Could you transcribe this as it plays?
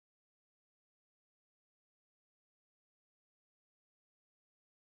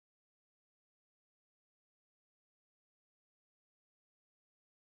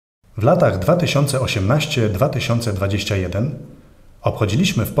W latach 2018-2021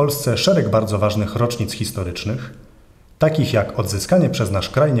 obchodziliśmy w Polsce szereg bardzo ważnych rocznic historycznych, takich jak odzyskanie przez nasz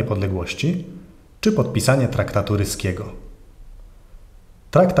kraj niepodległości czy podpisanie traktatu ryskiego.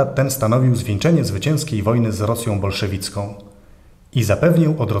 Traktat ten stanowił zwieńczenie zwycięskiej wojny z Rosją bolszewicką i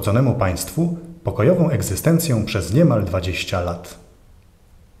zapewnił odrodzonemu państwu pokojową egzystencję przez niemal 20 lat.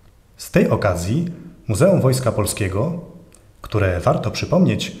 Z tej okazji Muzeum Wojska Polskiego, które warto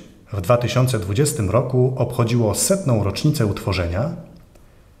przypomnieć, w 2020 roku obchodziło 100. rocznicę utworzenia,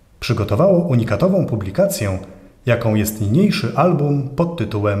 przygotowało unikatową publikację, jaką jest niniejszy album pod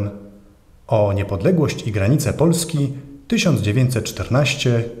tytułem O niepodległość i granice Polski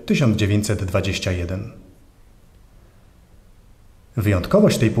 1914-1921.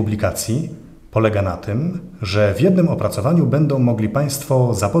 Wyjątkowość tej publikacji polega na tym, że w jednym opracowaniu będą mogli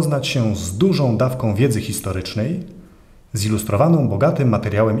Państwo zapoznać się z dużą dawką wiedzy historycznej, zilustrowaną bogatym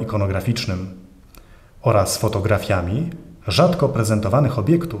materiałem ikonograficznym oraz fotografiami rzadko prezentowanych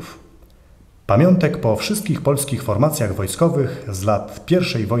obiektów, pamiątek po wszystkich polskich formacjach wojskowych z lat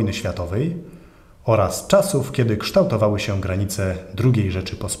I wojny światowej oraz czasów, kiedy kształtowały się granice II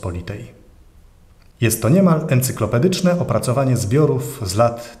Rzeczypospolitej. Jest to niemal encyklopedyczne opracowanie zbiorów z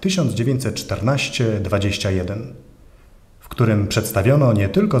lat 1914-21, w którym przedstawiono nie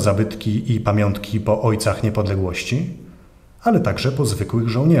tylko zabytki i pamiątki po ojcach niepodległości, ale także po zwykłych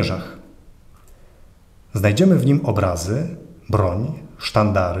żołnierzach. Znajdziemy w nim obrazy, broń,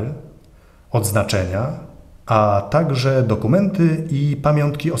 sztandary, odznaczenia, a także dokumenty i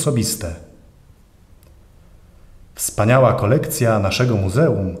pamiątki osobiste. Wspaniała kolekcja naszego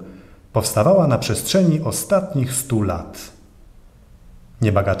muzeum powstawała na przestrzeni ostatnich 100 lat.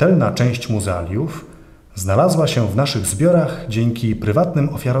 Niebagatelna część muzealiów znalazła się w naszych zbiorach dzięki prywatnym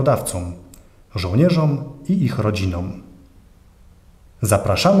ofiarodawcom, żołnierzom i ich rodzinom.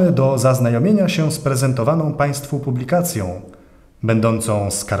 Zapraszamy do zaznajomienia się z prezentowaną Państwu publikacją,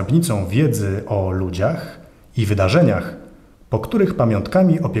 będącą skarbnicą wiedzy o ludziach i wydarzeniach, po których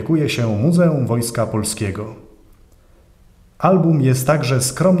pamiątkami opiekuje się Muzeum Wojska Polskiego. Album jest także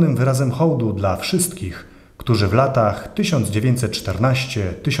skromnym wyrazem hołdu dla wszystkich, którzy w latach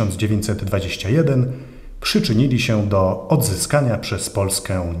 1914-1921 przyczynili się do odzyskania przez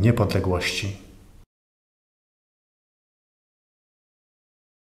Polskę niepodległości.